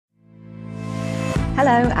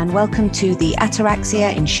Hello and welcome to the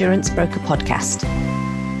Ataraxia Insurance Broker Podcast.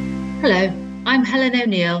 Hello, I'm Helen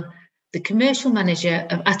O'Neill, the Commercial Manager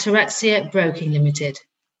of Ataraxia Broking Limited.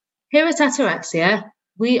 Here at Ataraxia,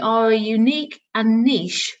 we are a unique and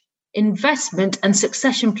niche investment and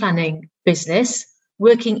succession planning business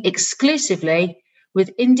working exclusively with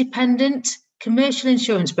independent commercial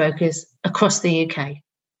insurance brokers across the UK.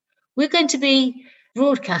 We're going to be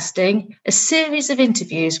broadcasting a series of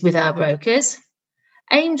interviews with our brokers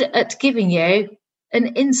aimed at giving you an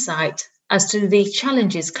insight as to the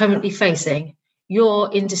challenges currently facing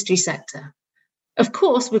your industry sector. Of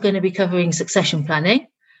course, we're going to be covering succession planning,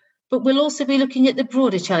 but we'll also be looking at the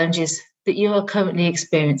broader challenges that you are currently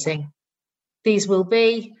experiencing. These will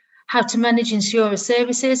be how to manage insurer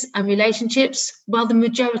services and relationships while the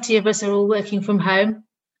majority of us are all working from home.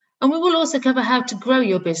 And we will also cover how to grow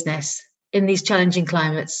your business in these challenging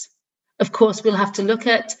climates. Of course, we'll have to look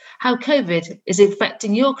at how COVID is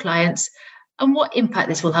affecting your clients and what impact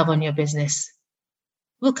this will have on your business.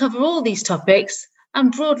 We'll cover all these topics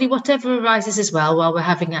and broadly whatever arises as well while we're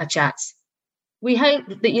having our chats. We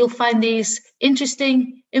hope that you'll find these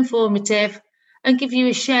interesting, informative, and give you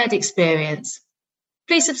a shared experience.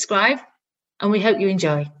 Please subscribe, and we hope you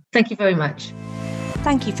enjoy. Thank you very much.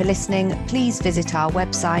 Thank you for listening. Please visit our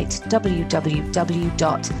website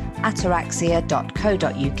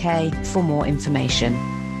www.ataraxia.co.uk for more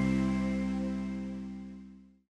information.